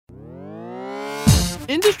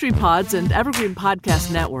Industry Pods and Evergreen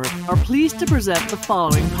Podcast Network are pleased to present the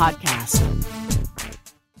following podcast.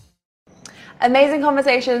 Amazing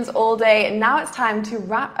conversations all day. Now it's time to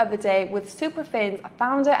wrap up the day with SupraFin's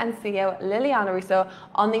founder and CEO, Liliana Reasor,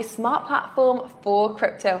 on the smart platform for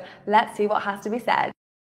crypto. Let's see what has to be said.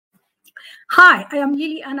 Hi, I am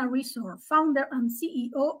Liliana Reasor, founder and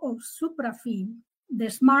CEO of SupraFin, the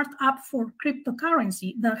smart app for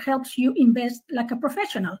cryptocurrency that helps you invest like a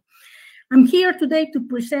professional. I'm here today to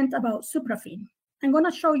present about SupraFin. I'm going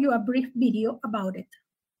to show you a brief video about it.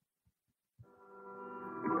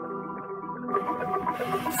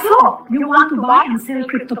 So, you want to buy and sell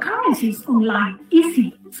cryptocurrencies online?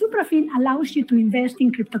 Easy. SupraFin allows you to invest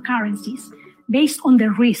in cryptocurrencies based on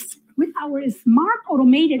the risks. With our smart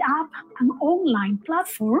automated app and online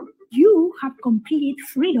platform, you have complete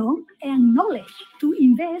freedom and knowledge to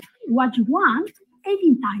invest what you want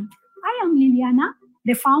anytime. I am Liliana,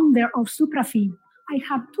 the founder of SupraFin. I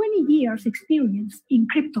have 20 years experience in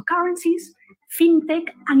cryptocurrencies, fintech,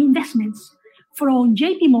 and investments from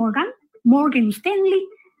JP Morgan, Morgan Stanley,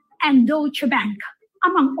 and Deutsche Bank,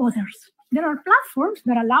 among others. There are platforms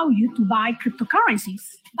that allow you to buy cryptocurrencies,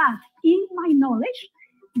 but in my knowledge,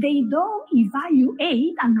 they don't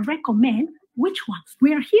evaluate and recommend which ones.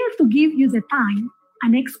 We are here to give you the time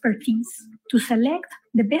and expertise to select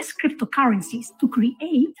the best cryptocurrencies to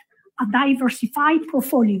create a diversified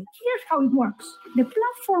portfolio. Here's how it works. The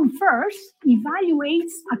platform first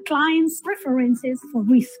evaluates a client's preferences for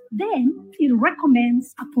risk. Then it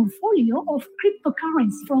recommends a portfolio of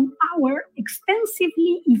cryptocurrency from our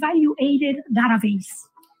extensively evaluated database.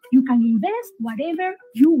 You can invest whatever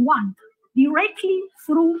you want directly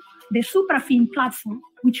through the SupraFin platform,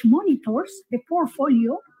 which monitors the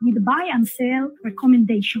portfolio with buy and sell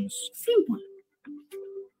recommendations. Simple.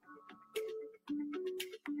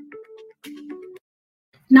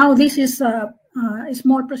 Now, this is a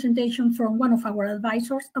small presentation from one of our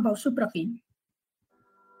advisors about SupraFin.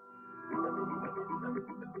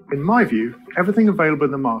 In my view, everything available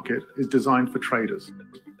in the market is designed for traders.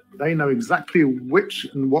 They know exactly which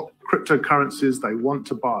and what cryptocurrencies they want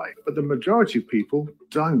to buy, but the majority of people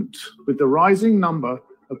don't. With the rising number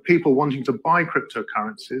of people wanting to buy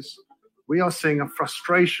cryptocurrencies, we are seeing a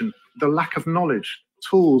frustration, the lack of knowledge,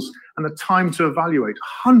 tools, and the time to evaluate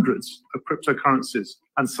hundreds of cryptocurrencies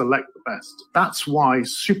and select the best. That's why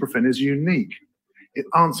SupraFin is unique. It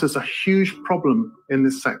answers a huge problem in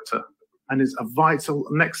this sector and is a vital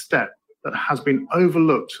next step that has been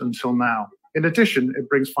overlooked until now. In addition, it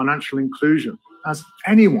brings financial inclusion, as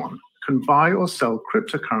anyone can buy or sell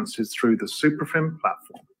cryptocurrencies through the SupraFin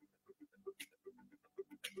platform.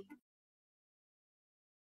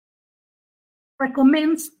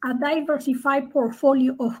 Recommends a diversified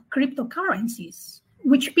portfolio of cryptocurrencies,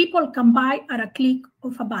 which people can buy at a click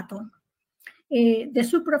of a button. The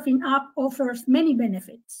SupraFin app offers many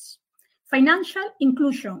benefits. Financial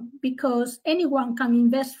inclusion, because anyone can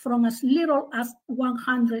invest from as little as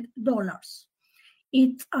 $100.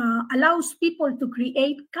 It allows people to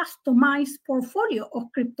create customized portfolio of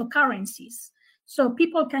cryptocurrencies. So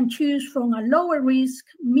people can choose from a lower risk,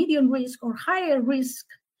 medium risk, or higher risk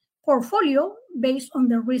portfolio based on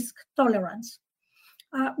the risk tolerance.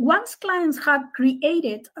 Once clients have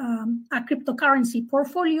created a cryptocurrency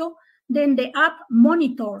portfolio, then the app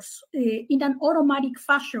monitors in an automatic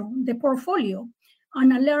fashion the portfolio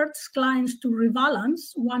and alerts clients to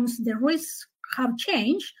rebalance once the risks have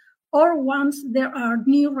changed or once there are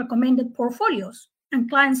new recommended portfolios, and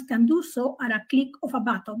clients can do so at a click of a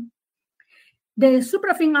button. The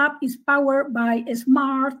SupraFin app is powered by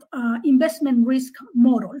smart investment risk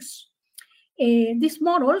models. These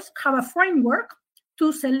models have a framework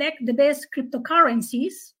to select the best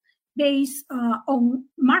cryptocurrencies based on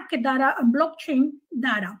market data and blockchain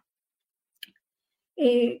data.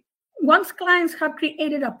 Once clients have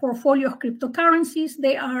created a portfolio of cryptocurrencies,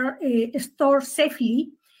 they are stored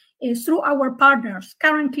safely through our partners.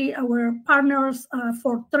 Currently, our partners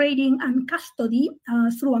for trading and custody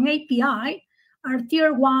through an API are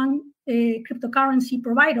tier 1 cryptocurrency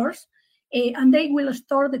providers, and they will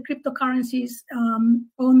store the cryptocurrencies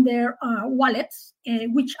on their wallets,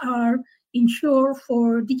 which are insured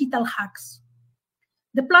for digital hacks.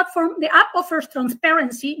 The app offers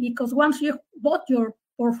transparency because once you bought your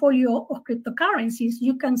portfolio of cryptocurrencies,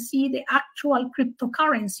 you can see the actual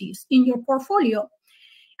cryptocurrencies in your portfolio.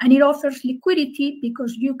 And it offers liquidity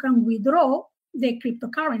because you can withdraw the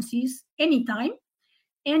cryptocurrencies anytime,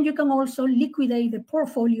 and you can also liquidate the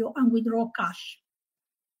portfolio and withdraw cash.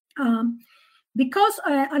 Because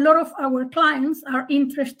a lot of our clients are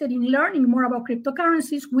interested in learning more about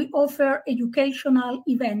cryptocurrencies, we offer educational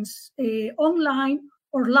events, online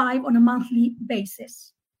or live on a monthly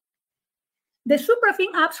basis. The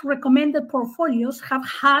SupraFin app's recommended portfolios have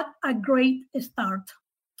had a great start.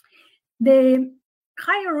 The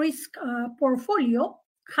higher risk portfolio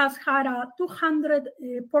has had a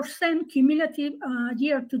 200% cumulative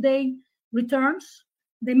year-to-date returns.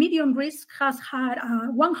 The medium risk has had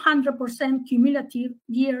 100% cumulative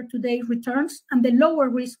year-to-date returns, and the lower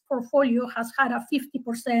risk portfolio has had a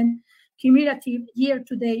 50% cumulative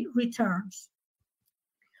year-to-date returns.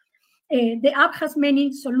 The app has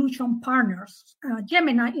many solution partners.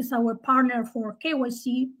 Gemini is our partner for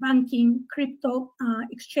KYC, banking, crypto,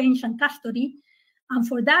 exchange, and custody. And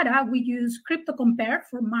for data, we use CryptoCompare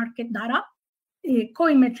for market data,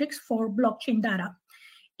 Coinmetrics for blockchain data.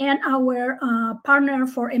 And our partner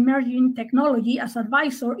for emerging technology as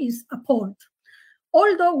advisor is Uphold.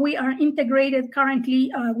 Although we are integrated currently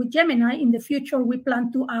with Gemini, in the future we plan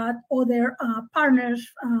to add other partners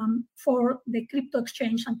for the crypto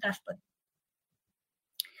exchange and custody.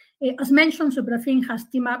 As mentioned, SupraFin has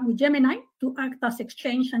teamed up with Gemini to act as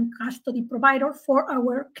exchange and custody provider for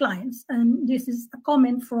our clients. And this is a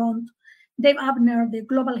comment from Dave Abner, the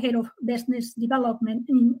Global Head of Business Development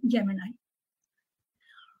in Gemini.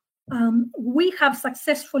 We have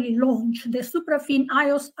successfully launched the SupraFin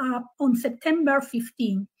iOS app on September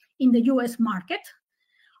 15 in the US market.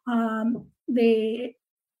 The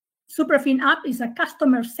SupraFin app is a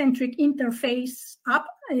customer-centric interface app,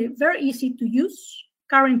 very easy to use,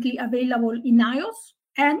 currently available in iOS,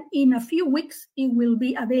 and in a few weeks, it will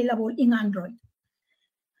be available in Android.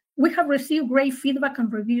 We have received great feedback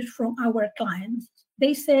and reviews from our clients.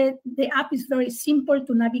 They said the app is very simple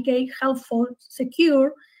to navigate, helpful,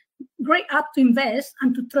 secure, great app to invest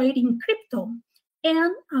and to trade in crypto.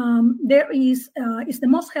 And is the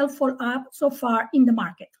most helpful app so far in the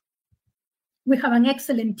market. We have an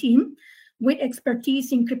excellent team with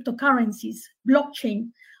expertise in cryptocurrencies,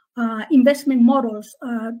 blockchain, investment models,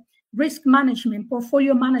 risk management,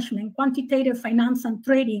 portfolio management, quantitative finance and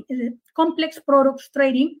trading, complex products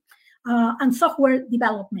trading, and software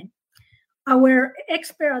development. Our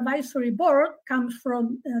expert advisory board comes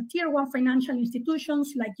from tier 1 financial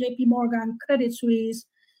institutions like JP Morgan, Credit Suisse,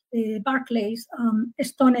 Barclays,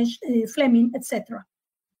 Stonehenge, Fleming, etc.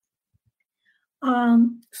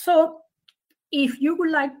 So if you would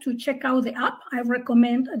like to check out the app, I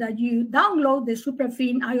recommend that you download the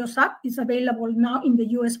SupraFin iOS app. It's available now in the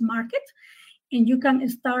US market, and you can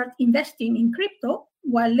start investing in crypto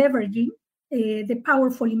while leveraging the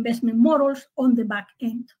powerful investment models on the back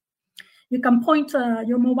end. You can point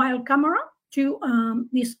your mobile camera to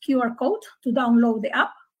this QR code to download the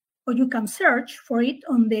app, or you can search for it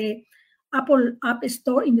on the Apple App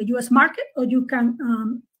Store in the US market, or you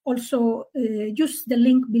can also use the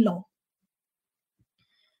link below.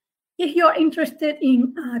 If you're interested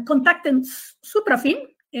in contacting SupraFin,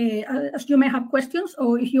 as you may have questions,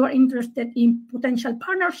 or if you are interested in potential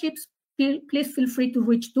partnerships, please feel free to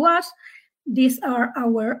reach to us. These are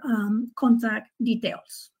our contact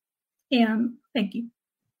details. And thank you.